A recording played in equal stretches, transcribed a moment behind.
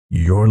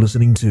You're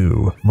listening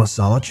to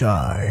Masala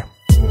Chai.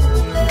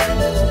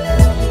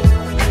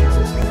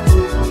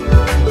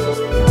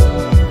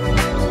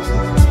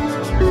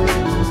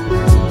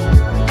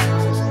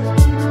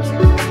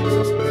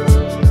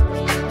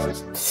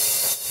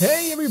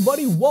 Hey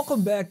everybody,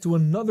 welcome back to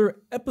another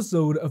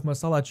episode of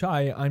Masala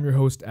Chai. I'm your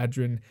host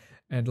Adrian,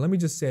 and let me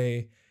just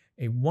say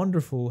a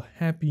wonderful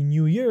happy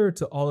new year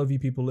to all of you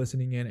people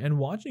listening in and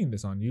watching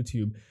this on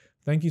YouTube.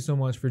 Thank you so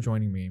much for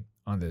joining me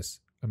on this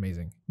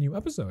amazing new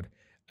episode.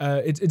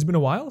 It's been a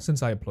while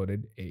since I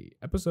uploaded a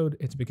episode.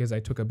 It's because I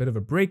took a bit of a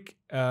break,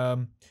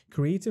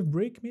 creative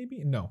break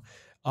maybe. No,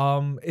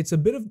 it's a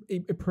bit of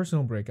a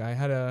personal break. I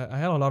had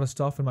a lot of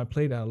stuff in my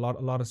plate, a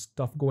lot of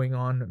stuff going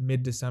on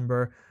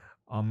mid-December.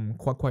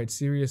 Quite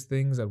serious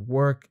things at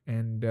work,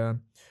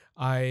 and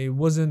I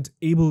wasn't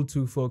able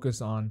to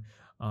focus on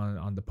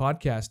the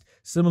podcast.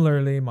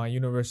 Similarly, my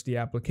university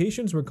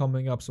applications were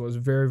coming up, so I was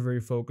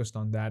very focused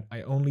on that.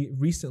 I only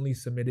recently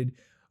submitted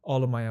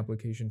all of my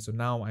applications, so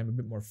now I'm a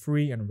bit more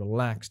free and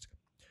relaxed.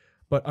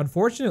 But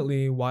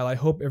unfortunately, while I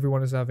hope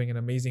everyone is having an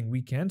amazing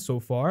weekend so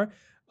far,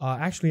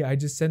 actually I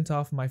just sent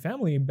off my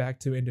family back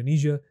to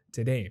Indonesia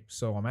today,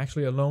 so I'm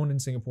actually alone in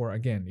Singapore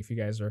again. If you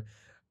guys are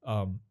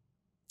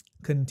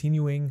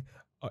continuing,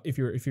 if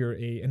you're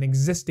an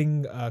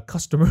existing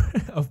customer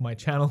of my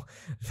channel,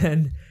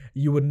 then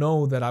you would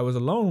know that I was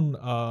alone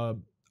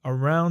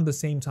around the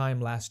same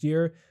time last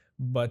year,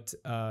 but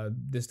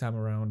this time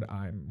around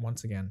I'm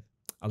once again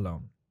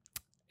alone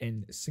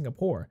in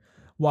Singapore.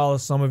 While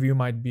some of you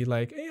might be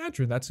like, hey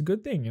Andrew, that's a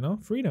good thing, you know,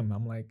 freedom.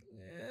 I'm like,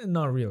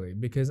 not really,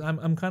 because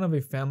I'm kind of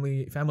a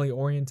family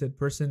oriented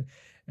person,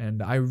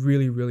 and I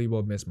really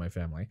will miss my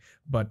family.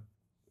 But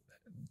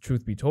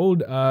truth be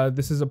told,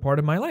 this is a part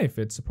of my life.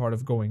 It's a part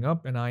of growing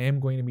up, and I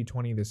am going to be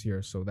 20 this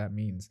year, so that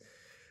means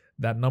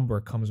that number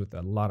comes with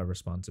a lot of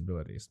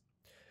responsibilities.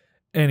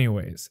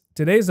 Anyways,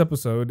 today's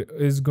episode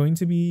is going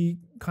to be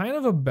kind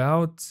of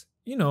about,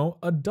 you know,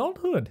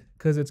 adulthood,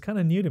 because it's kind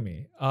of new to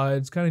me.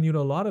 It's kind of new to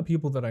a lot of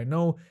people that I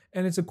know,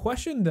 and it's a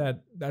question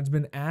that's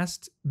been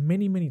asked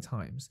many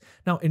times.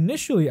 Now,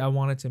 initially, I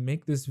wanted to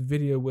make this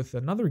video with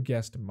another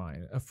guest of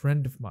mine, a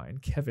friend of mine,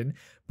 Kevin,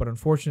 but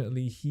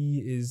unfortunately, he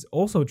is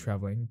also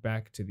traveling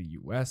back to the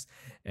US,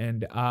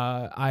 and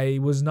I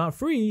was not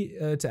free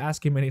to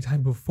ask him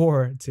anytime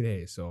before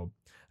today, so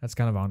that's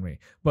kind of on me.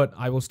 But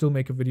I will still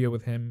make a video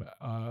with him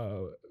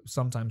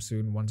sometime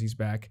soon once he's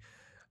back.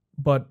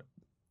 But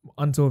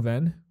until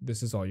then,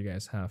 this is all you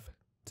guys have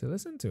to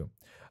listen to.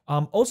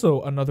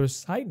 Also, another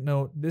side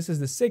note, this is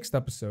the 6th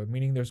episode,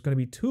 meaning there's going to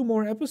be 2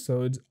 more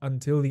episodes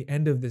until the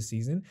end of this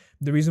season.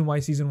 The reason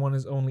why season 1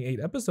 is only 8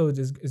 episodes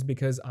is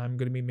because I'm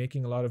going to be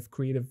making a lot of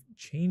creative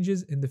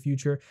changes in the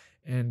future,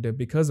 and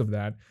because of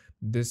that,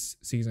 this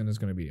season is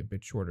going to be a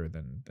bit shorter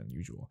than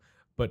usual.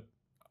 But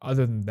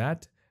other than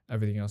that,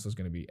 everything else is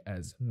going to be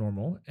as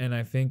normal, and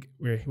I think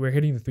we're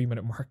hitting the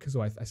 3-minute mark,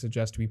 so I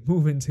suggest we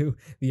move into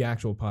the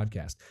actual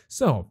podcast.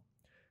 So,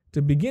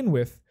 to begin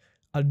with,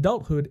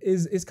 adulthood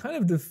is kind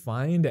of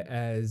defined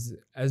as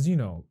you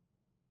know,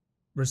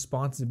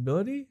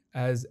 responsibility,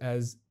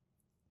 as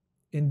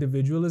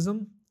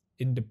individualism,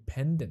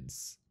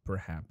 independence,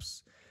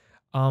 perhaps.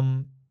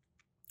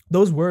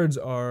 Those words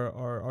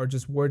are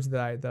just words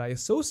that I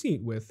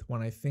associate with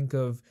when I think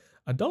of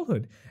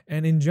adulthood.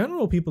 And in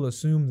general, people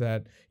assume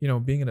that, you know,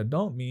 being an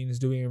adult means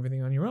doing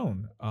everything on your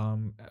own.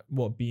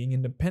 Well, being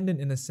independent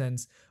in a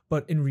sense,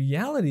 but in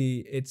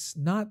reality, it's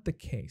not the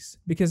case.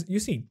 Because you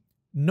see,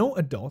 no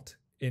adult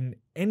in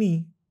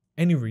any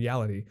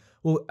reality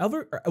will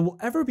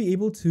ever be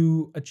able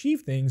to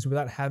achieve things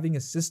without having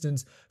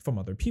assistance from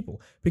other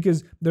people.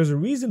 Because there's a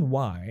reason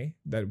why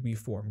that we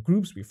form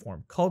groups, we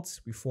form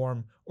cults, we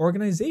form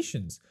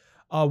organizations.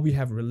 We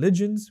have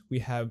religions, we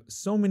have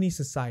so many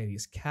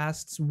societies,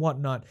 castes,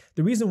 whatnot.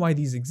 The reason why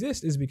these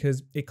exist is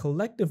because a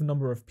collective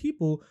number of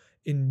people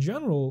in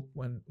general,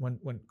 when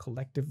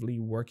collectively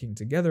working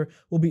together,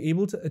 will be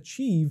able to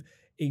achieve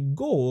a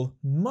goal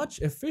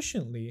much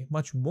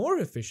more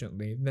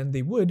efficiently than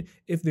they would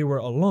if they were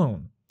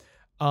alone.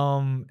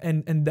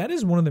 And that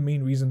is one of the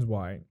main reasons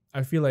why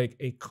I feel like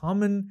a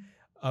common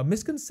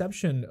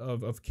misconception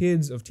of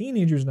kids, of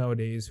teenagers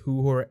nowadays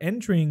who are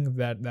entering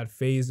that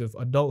phase of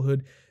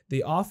adulthood,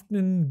 they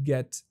often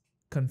get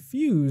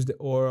confused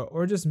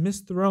or just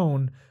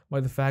misthrown by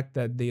the fact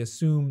that they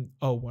assume,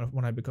 oh,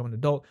 when I become an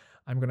adult,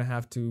 I'm going to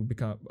have to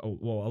become a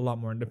lot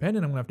more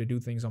independent. I'm going to have to do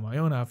things on my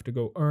own. I have to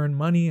go earn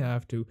money. I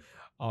have to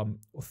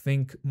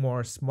think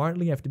more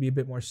smartly. I have to be a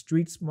bit more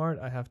street smart.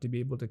 I have to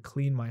be able to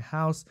clean my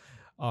house,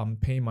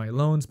 pay my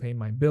loans, pay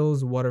my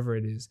bills, whatever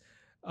it is.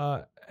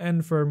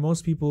 And for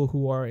most people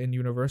who are in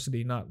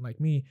university, not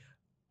like me,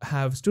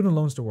 have student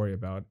loans to worry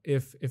about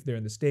if they're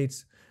in the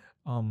States.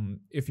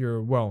 If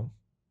you're, well,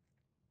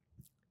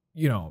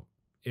 you know,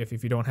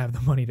 if you don't have the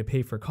money to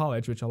pay for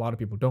college, which a lot of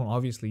people don't,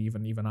 obviously,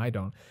 even I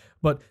don't.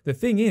 But the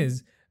thing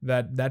is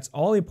that's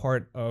all a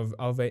part of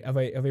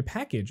a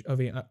package, of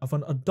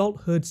an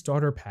adulthood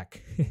starter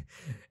pack,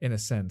 in a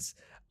sense.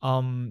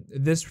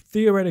 This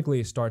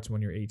theoretically starts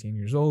when you're 18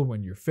 years old,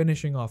 when you're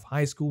finishing off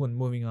high school and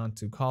moving on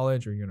to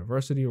college or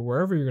university or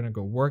wherever you're going to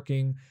go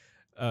working.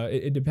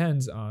 It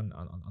depends on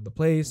the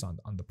place, on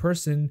the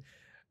person,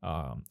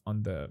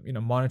 on the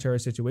monetary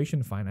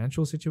situation,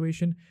 financial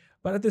situation.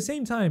 But at the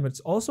same time,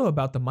 it's also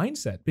about the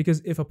mindset,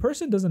 because if a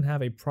person doesn't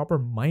have a proper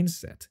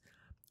mindset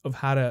of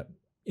how to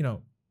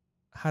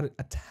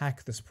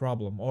attack this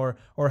problem, or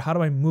how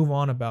do I move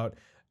on about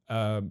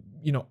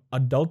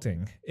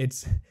adulting,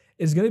 it's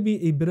going to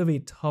be a bit of a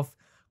tough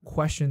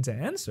question to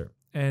answer.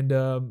 And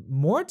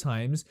more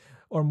times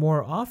or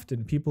more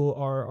often, people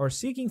are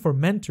seeking for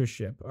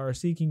mentorship, are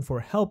seeking for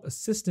help,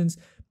 assistance,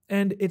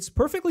 and it's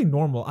perfectly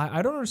normal.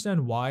 I don't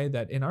understand why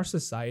that in our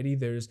society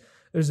there's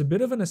a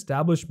bit of an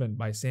establishment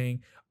by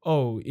saying,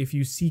 oh, if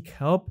you seek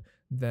help,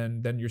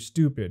 then you're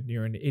stupid,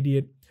 you're an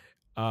idiot,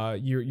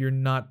 you're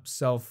not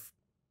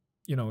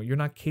you're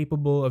not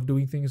capable of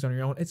doing things on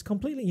your own. It's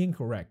completely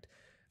incorrect.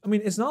 I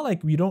mean, it's not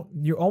like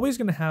you're always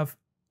going to have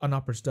an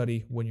upper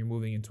study when you're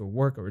moving into a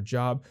work or a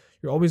job.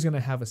 You're always going to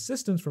have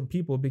assistance from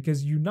people,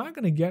 because you're not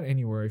going to get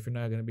anywhere if you're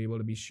not going to be able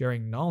to be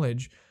sharing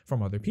knowledge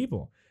from other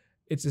people.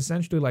 It's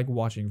essentially like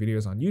watching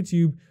videos on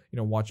YouTube,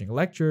 watching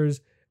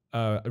lectures,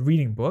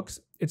 reading books.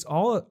 It's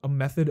all a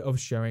method of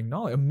sharing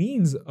knowledge, a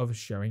means of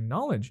sharing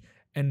knowledge.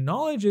 And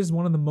knowledge is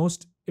one of the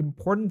most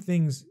important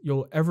things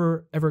you'll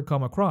ever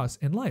come across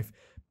in life.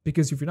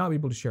 Because if you're not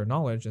able to share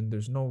knowledge, then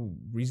there's no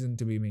reason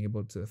to be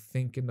able to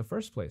think in the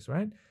first place,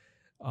 right?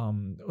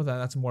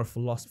 That's more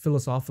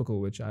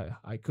philosophical, which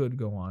I could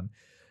go on,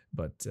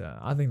 but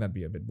I think that'd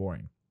be a bit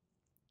boring.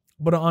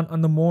 But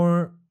on the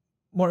more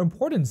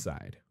important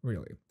side,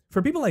 really,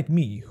 for people like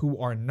me who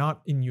are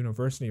not in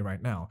university right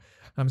now,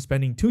 I'm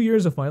spending 2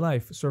 years of my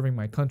life serving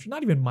my country.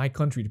 Not even my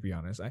country, to be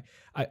honest.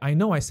 I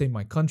know I say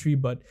my country,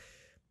 but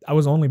I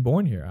was only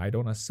born here. I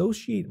don't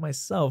associate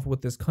myself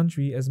with this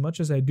country as much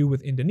as I do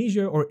with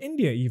Indonesia or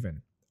India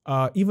even.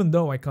 Even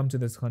though I come to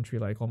this country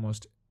like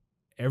almost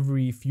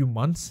every few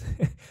months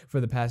for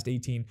the past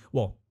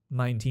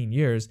 19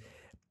 years,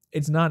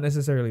 it's not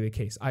necessarily the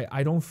case.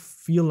 I don't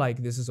feel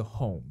like this is a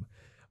home.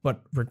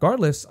 But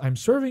regardless, I'm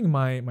serving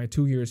my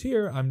 2 years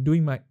here. I'm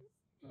doing my...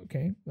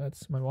 Okay,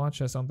 that's my watch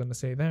has something to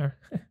say there.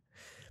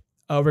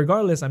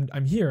 Regardless,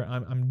 I'm here.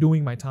 I'm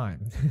doing my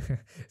time.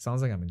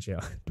 Sounds like I'm in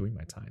jail, doing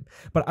my time.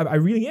 But I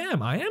really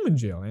am. I am in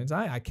jail. And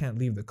I can't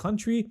leave the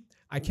country.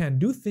 I can't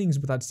do things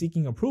without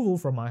seeking approval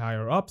from my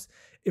higher ups.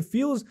 It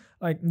feels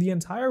like the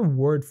entire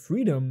word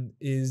freedom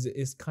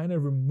is kind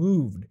of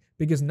removed,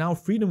 because now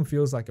freedom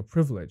feels like a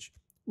privilege,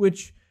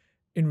 which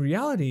in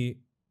reality,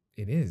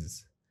 it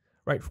is.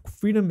 Right?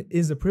 Freedom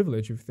is a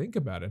privilege if you think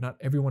about it. Not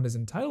everyone is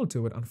entitled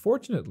to it,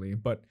 unfortunately,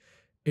 but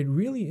it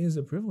really is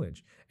a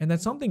privilege. And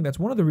that's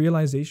one of the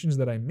realizations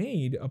that I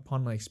made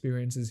upon my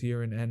experiences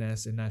here in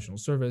NS, in national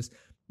service,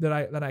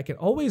 that I can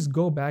always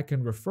go back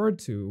and refer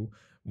to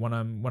when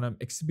I'm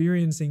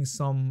experiencing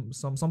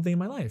something in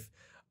my life,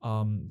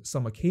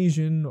 some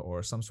occasion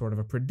or some sort of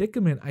a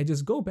predicament. I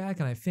just go back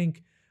and I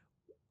think,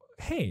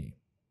 hey,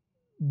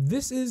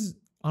 this is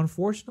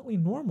unfortunately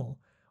normal,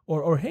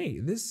 or hey,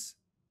 this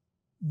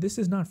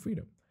is not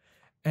freedom.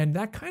 And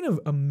that kind of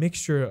a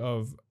mixture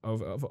of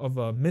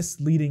a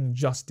misleading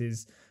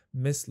justice,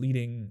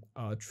 misleading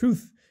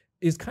truth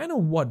is kind of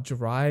what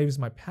drives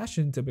my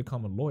passion to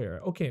become a lawyer.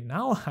 Okay,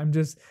 now I'm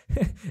just,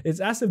 it's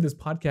as if this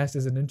podcast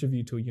is an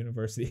interview to a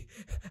university.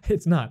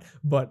 It's not.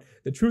 But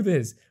the truth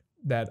is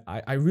that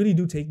I really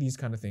do take these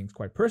kind of things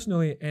quite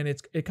personally, and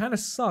it kind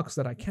of sucks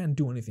that I can't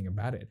do anything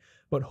about it.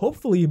 But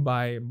hopefully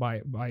by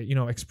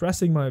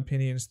expressing my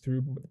opinions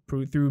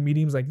through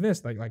mediums like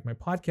this, like my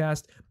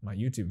podcast, my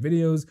YouTube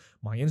videos,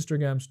 my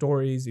Instagram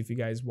stories, if you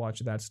guys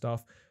watch that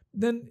stuff,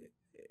 then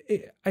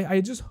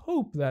I just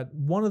hope that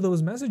one of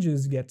those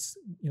messages gets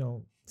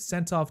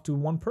sent off to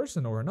one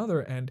person or another,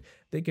 and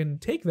they can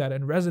take that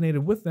and resonate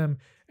it with them,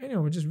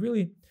 and just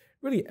really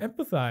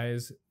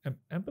empathize.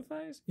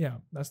 Empathize? Yeah,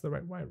 that's the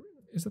right word.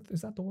 Is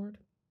that the word?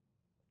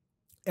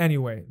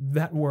 Anyway,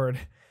 that word,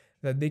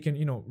 that they can,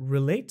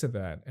 relate to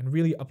that and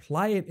really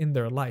apply it in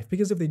their life.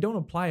 Because if they don't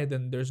apply it,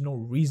 then there's no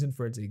reason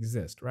for it to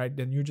exist, right?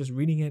 Then you're just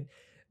reading it,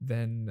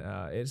 then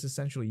it's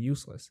essentially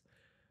useless.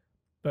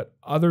 But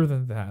other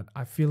than that,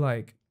 I feel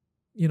like,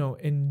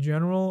 in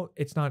general,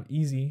 it's not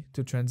easy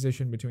to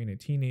transition between a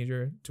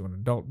teenager to an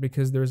adult,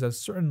 because there's a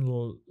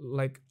certain,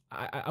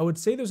 I would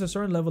say there's a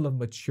certain level of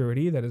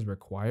maturity that is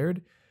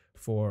required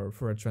for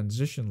a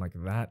transition like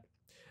that.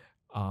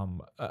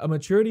 A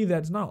maturity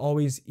that's not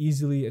always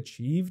easily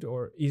achieved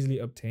or easily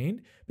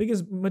obtained,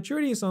 because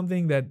maturity is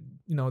something that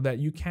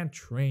you can't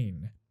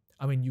train.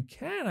 I mean, you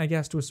can, I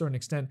guess, to a certain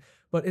extent,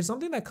 but it's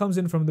something that comes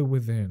in from the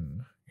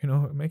within.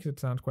 It makes it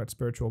sound quite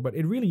spiritual, but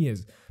it really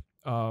is.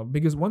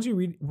 Because once you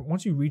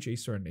reach a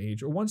certain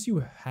age, or once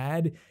you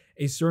had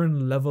a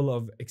certain level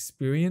of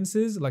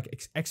experiences, like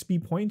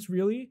XP points,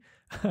 really,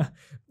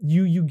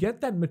 you get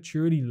that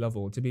maturity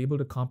level to be able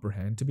to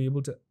comprehend, to be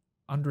able to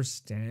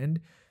understand,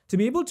 to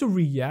be able to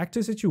react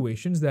to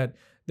situations that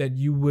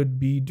you would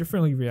be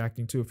differently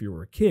reacting to if you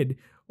were a kid,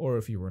 or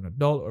if you were an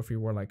adult, or if you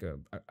were like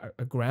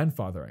a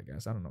grandfather, I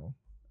guess, I don't know,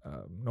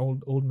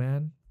 an old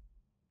man,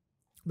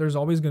 there's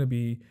always going to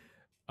be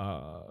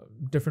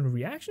different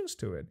reactions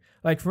to it.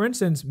 Like, for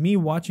instance, me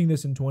watching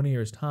this in 20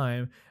 years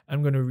time,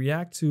 I'm going to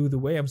react to the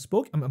way I'm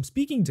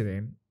speaking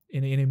today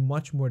in a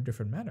much more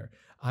different manner.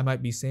 I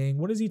might be saying,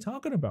 what is he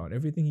talking about?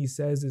 Everything he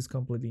says is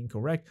completely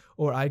incorrect.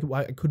 Or I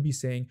could be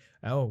saying,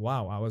 oh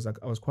wow, I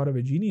was quite of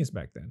a genius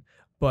back then,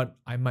 but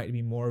I might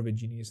be more of a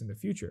genius in the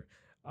future,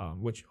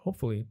 which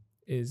hopefully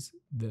is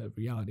the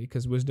reality,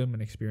 because wisdom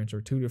and experience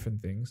are two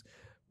different things,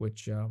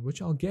 which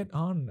I'll get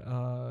on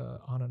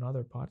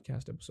another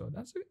podcast episode.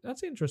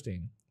 That's an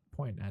interesting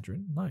point,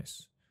 Adrian.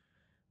 Nice.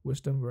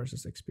 Wisdom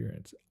versus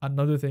experience.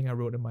 Another thing I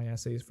wrote in my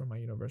essays from my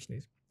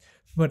universities.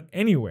 But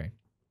anyway,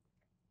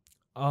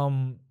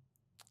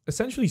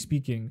 essentially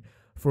speaking,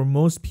 for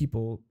most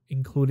people,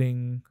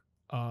 including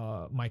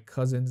my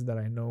cousins that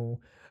I know,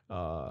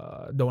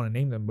 don't want to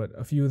name them, but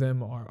a few of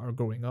them are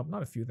growing up.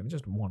 Not a few of them,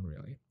 just one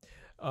really.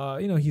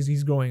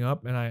 He's growing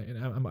up, and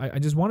I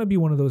just want to be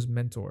one of those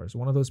mentors,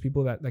 one of those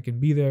people that can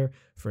be there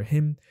for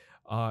him,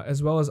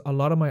 as well as a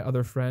lot of my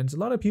other friends, a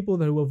lot of people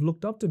who have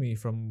looked up to me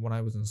from when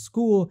I was in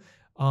school.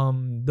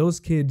 Those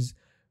kids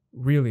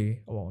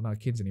really, well, not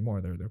kids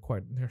anymore.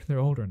 They're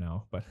older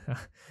now, but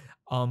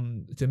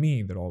to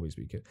me, they'll always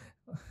be kids.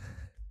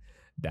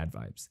 Dad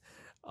vibes.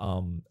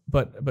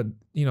 But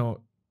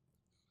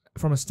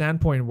from a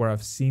standpoint where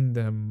I've seen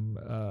them,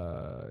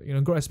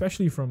 grow,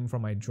 especially from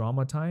my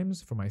drama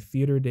times, from my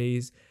theater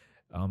days,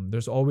 there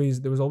was always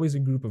a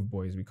group of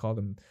boys. We call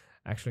them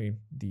actually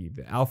the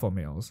alpha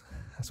males.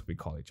 That's what we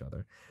call each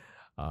other.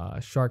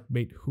 Shark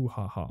bait, hoo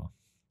ha ha.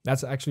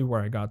 That's actually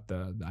where I got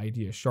the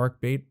idea.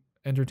 Shark bait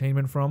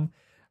entertainment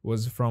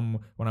was from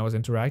when I was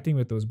interacting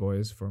with those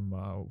boys from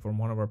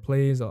one of our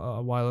plays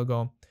a while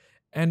ago.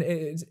 And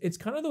it's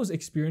kind of those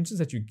experiences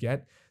that you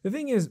get. The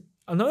thing is,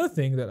 another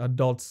thing that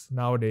adults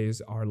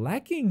nowadays are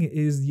lacking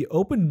is the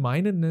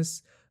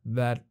open-mindedness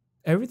that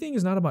everything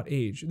is not about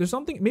age. There's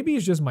something, maybe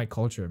it's just my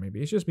culture.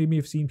 Maybe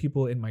I've seen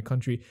people in my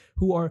country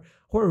who are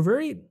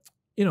very,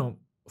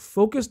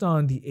 focused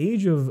on the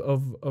age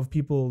of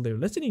people they're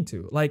listening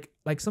to. Like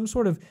some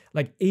sort of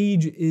like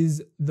age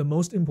is the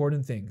most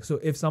important thing. So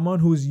if someone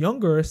who's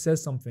younger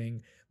says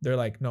something, they're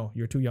like, no,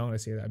 you're too young to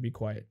say that, be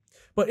quiet.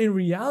 But in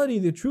reality,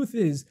 the truth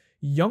is,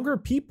 younger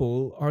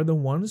people are the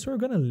ones who are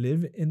going to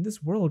live in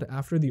this world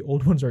after the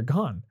old ones are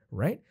gone,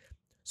 right?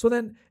 So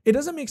then it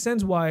doesn't make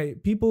sense why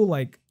people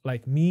like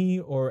me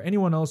or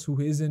anyone else who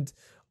isn't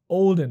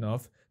old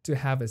enough to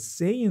have a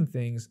say in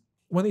things,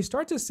 when they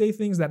start to say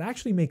things that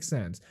actually make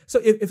sense. So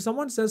if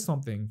someone says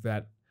something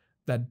that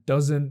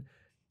doesn't,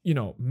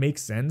 make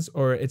sense,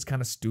 or it's kind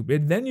of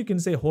stupid, then you can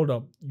say, hold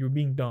up, you're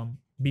being dumb,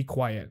 be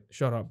quiet,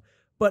 shut up.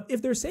 But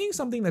if they're saying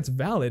something that's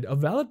valid, a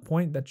valid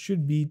point that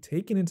should be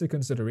taken into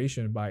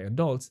consideration by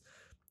adults,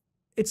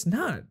 it's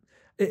not.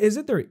 Is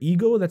it their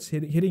ego that's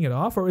hitting it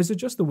off, or is it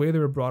just the way they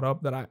were brought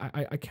up that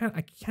I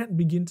can't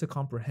begin to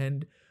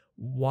comprehend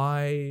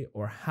why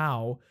or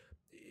how?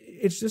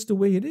 It's just the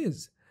way it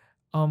is.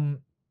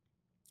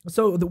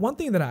 So the one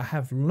thing that I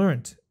have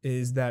learned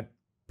is that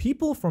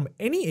people from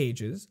any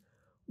ages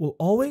will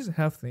always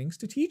have things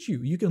to teach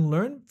you. You can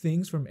learn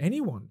things from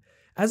anyone.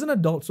 As an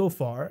adult so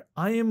far,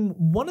 I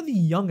am one of the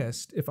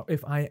youngest.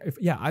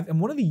 I'm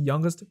one of the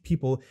youngest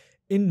people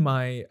in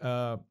my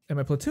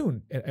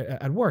platoon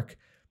at work,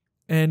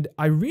 and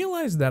I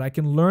realized that I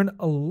can learn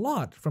a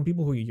lot from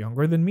people who are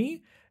younger than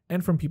me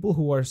and from people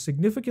who are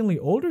significantly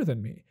older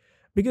than me.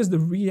 Because the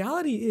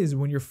reality is,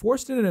 when you're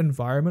forced in an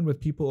environment with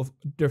people of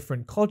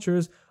different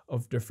cultures,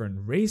 of different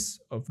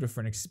race, of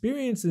different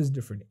experiences,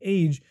 different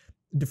age,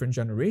 different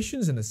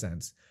generations in a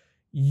sense,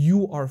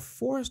 you are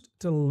forced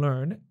to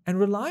learn and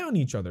rely on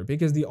each other,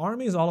 because the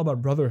army is all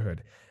about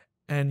brotherhood.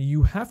 And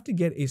you have to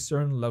get a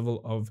certain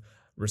level of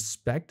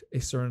respect, a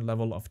certain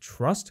level of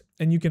trust.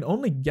 And you can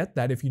only get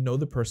that if you know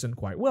the person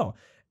quite well.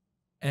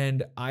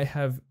 And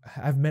I've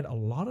met a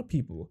lot of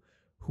people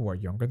who are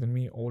younger than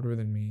me, older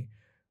than me,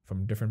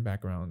 from different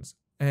backgrounds.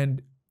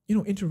 And,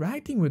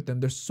 interacting with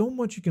them, there's so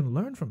much you can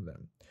learn from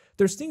them.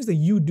 There's things that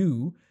you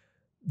do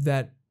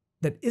that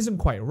isn't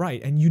quite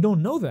right, and you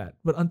don't know that,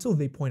 but until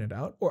they point it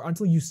out, or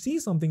until you see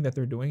something that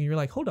they're doing and you're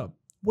like, hold up,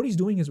 what he's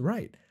doing is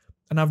right.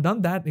 And I've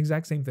done that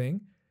exact same thing.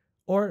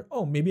 Or,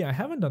 oh, maybe I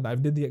haven't done that.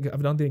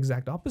 I've done the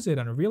exact opposite,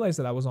 and I realized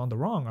that I was in the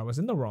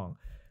wrong.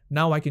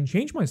 Now I can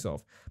change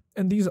myself.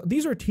 And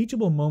these are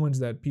teachable moments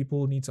that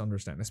people need to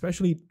understand,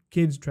 especially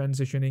kids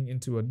transitioning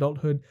into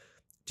adulthood.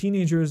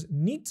 Teenagers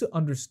need to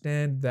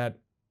understand that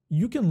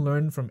you can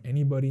learn from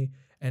anybody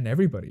and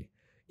everybody.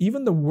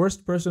 Even the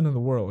worst person in the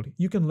world,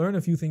 you can learn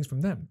a few things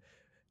from them.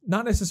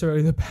 Not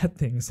necessarily the bad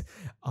things.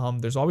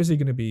 There's obviously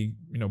going to be,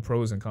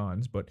 pros and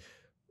cons, but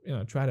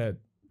try to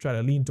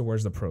lean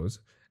towards the pros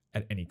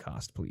at any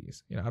cost,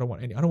 please. I don't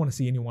want to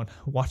see anyone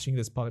watching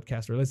this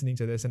podcast or listening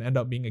to this and end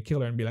up being a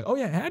killer and be like, oh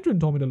yeah, Adrian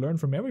told me to learn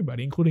from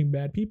everybody, including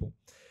bad people.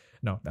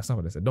 No, that's not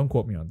what I said. Don't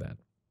quote me on that.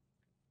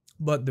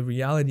 But the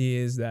reality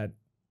is that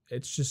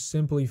it's just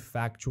simply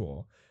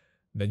factual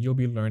that you'll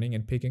be learning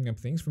and picking up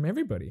things from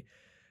everybody.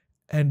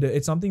 And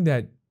it's something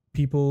that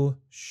people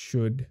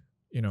should,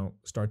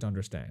 start to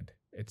understand.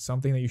 It's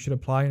something that you should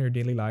apply in your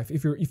daily life.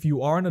 If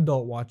you are an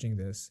adult watching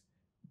this,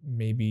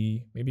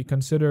 maybe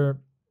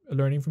consider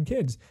learning from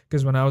kids.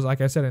 Because when I was,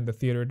 like I said, in the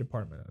theater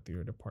department,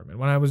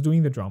 when I was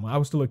doing the drama, I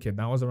was still a kid.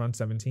 Now I was around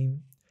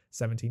 17,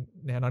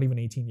 not even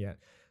 18 yet,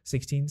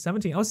 16,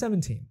 17. I was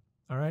 17,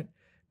 all right?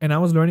 And I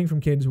was learning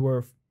from kids who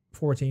were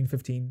 14,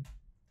 15,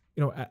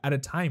 at a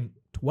time,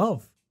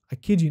 12. I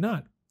kid you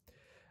not.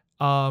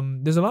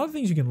 There's a lot of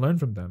things you can learn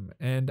from them.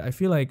 And I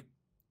feel like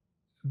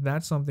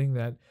that's something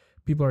that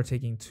people are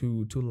taking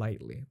too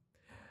lightly.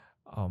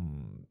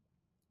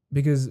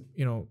 Because,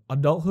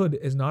 adulthood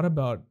is not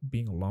about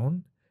being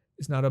alone.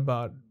 It's not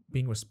about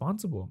being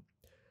responsible,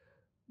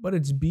 but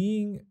it's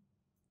being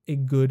a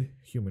good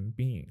human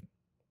being.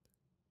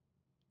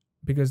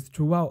 Because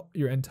throughout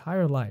your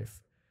entire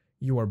life,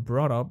 you are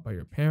brought up by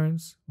your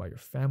parents, by your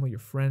family, your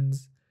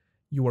friends.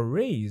 You are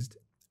raised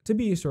to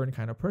be a certain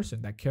kind of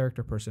person. That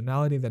character,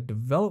 personality, that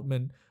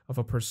development of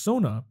a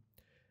persona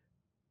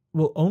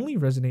will only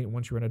resonate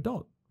once you're an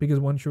adult. Because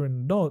once you're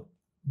an adult,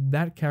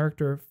 that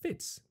character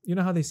fits. You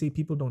know how they say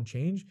people don't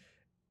change?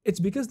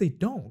 It's because they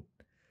don't.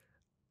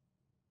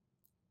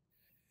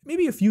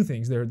 Maybe a few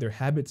things, their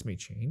habits may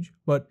change,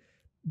 but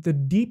the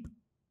deep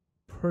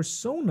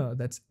persona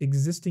that's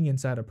existing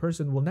inside a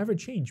person will never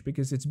change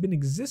because it's been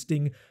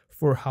existing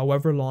for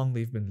however long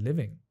they've been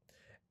living.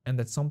 And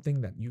that's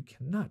something that you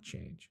cannot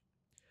change.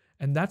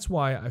 And that's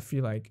why I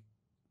feel like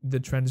the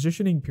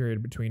transitioning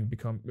period between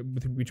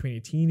a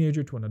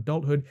teenager to an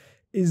adulthood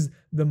is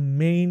the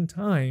main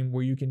time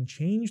where you can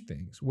change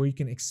things, where you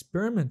can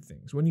experiment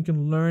things, when you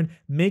can learn,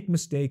 make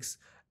mistakes,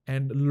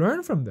 and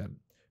learn from them.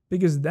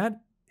 Because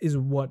that is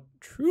what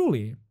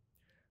truly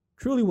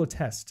will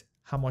test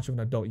how much of an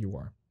adult you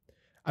are.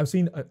 I've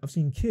seen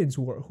kids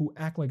who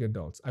act like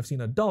adults. I've seen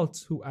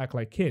adults who act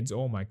like kids.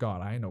 Oh my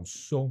God, I know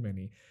so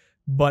many.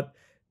 But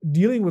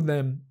dealing with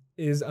them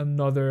is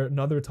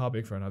another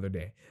topic for another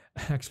day.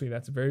 Actually,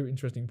 that's a very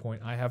interesting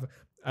point. I have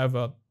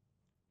a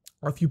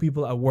few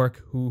people at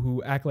work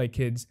who act like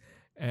kids,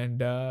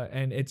 and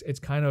it's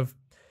kind of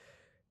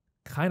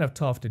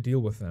tough to deal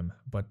with them.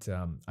 But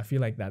I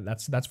feel like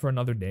that's for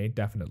another day,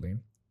 definitely.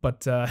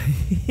 But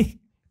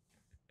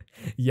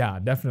yeah,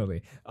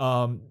 definitely.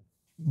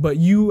 But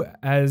you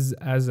as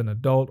an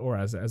adult or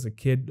as a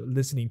kid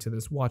listening to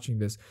this, watching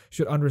this,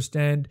 should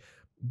understand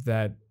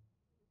that,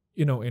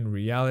 in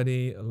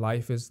reality,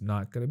 life is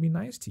not going to be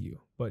nice to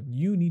you, but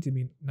you need to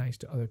be nice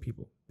to other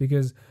people,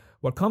 because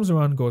what comes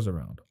around goes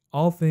around.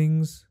 All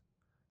things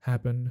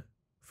happen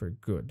for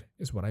good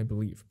is what I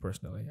believe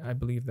personally. I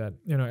believe that,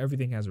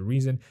 everything has a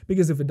reason,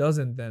 because if it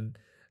doesn't, then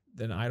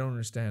I don't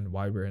understand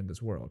why we're in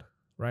this world,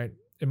 right?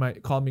 It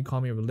might call me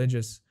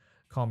religious,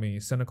 call me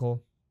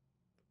cynical,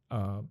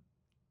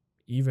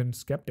 even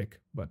skeptic,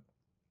 but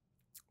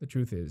the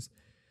truth is,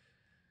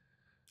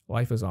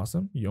 life is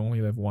awesome. You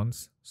only live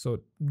once, so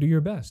do your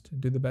best.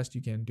 Do the best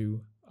you can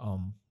do.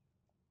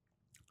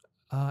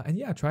 And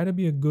yeah, try to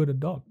be a good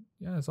adult.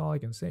 Yeah, that's all I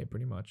can say,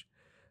 pretty much.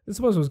 This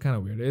was kind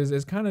of weird.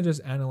 It's kind of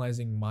just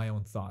analyzing my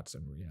own thoughts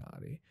in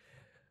reality.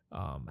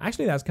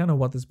 Actually, that's kind of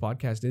what this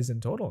podcast is in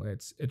total.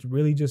 It's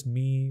really just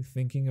me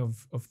thinking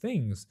of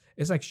things.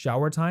 It's like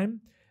shower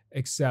time,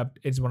 except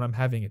it's when I'm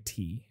having a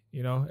tea.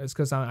 It's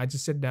because I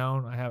just sit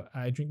down,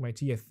 I drink my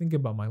tea, I think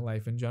about my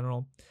life in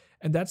general.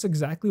 And that's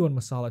exactly what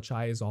Masala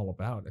Chai is all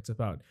about. It's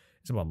about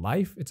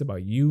life. It's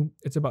about you.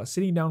 It's about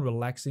sitting down,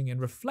 relaxing,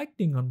 and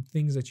reflecting on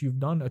things that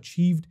you've done,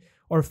 achieved,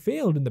 or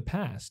failed in the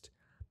past.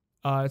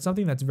 It's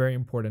something that's very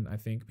important. I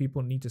think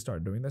people need to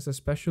start doing this,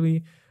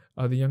 especially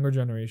the younger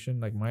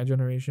generation, like my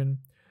generation.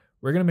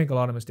 We're gonna make a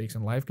lot of mistakes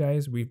in life,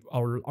 guys.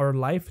 Our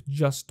life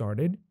just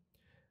started,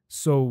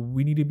 so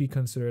we need to be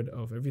considerate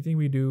of everything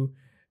we do,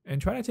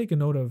 and try to take a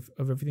note of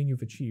everything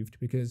you've achieved,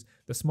 because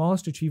the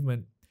smallest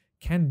achievement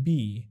can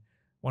be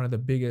one of the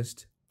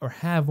biggest, or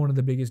have one of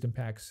the biggest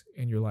impacts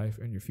in your life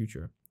and your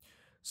future.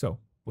 So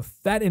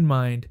with that in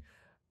mind,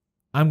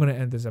 I'm going to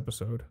end this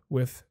episode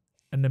with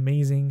an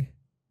amazing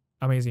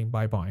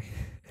bye-bye.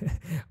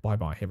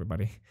 Bye-bye,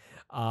 everybody.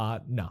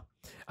 No,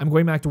 I'm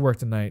going back to work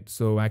tonight.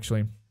 So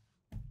actually,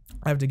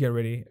 I have to get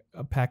ready,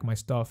 pack my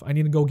stuff. I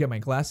need to go get my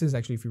glasses.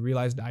 Actually, if you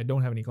realized I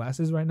don't have any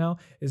glasses right now,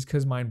 it's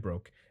because mine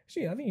broke.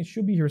 Actually, I think it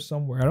should be here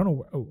somewhere. I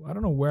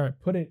don't know where I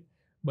put it,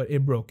 but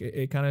it broke.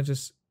 It kind of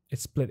just, it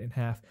split in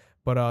half.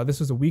 But this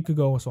was a week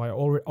ago, so I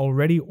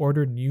already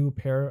ordered a new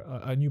pair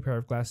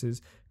of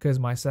glasses, because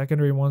my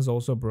secondary ones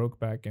also broke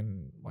back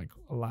in like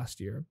last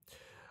year.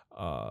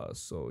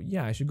 So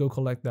yeah, I should go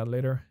collect that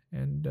later,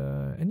 and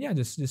yeah,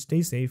 just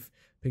stay safe,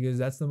 because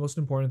that's the most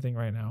important thing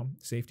right now.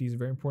 Safety is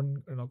very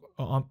important.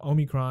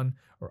 Omicron,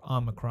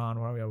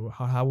 or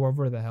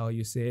however the hell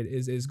you say it,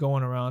 is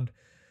going around.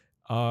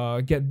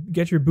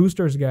 Get your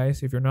boosters,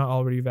 guys. If you're not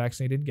already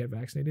vaccinated, get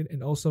vaccinated,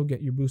 and also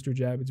get your booster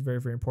jab. It's very,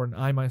 very important.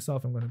 I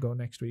myself am going to go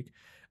next week.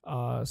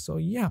 So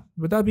yeah,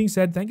 with that being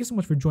said, thank you so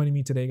much for joining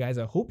me today, guys.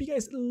 I hope you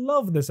guys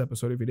love this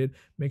episode. If you did,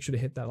 make sure to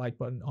hit that like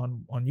button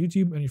on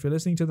YouTube. And if you're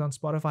listening to it on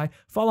Spotify,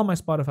 follow my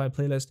Spotify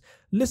playlist,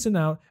 listen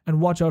out,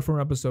 and watch out for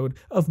an episode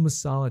of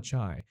Masala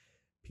Chai.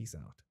 Peace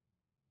out.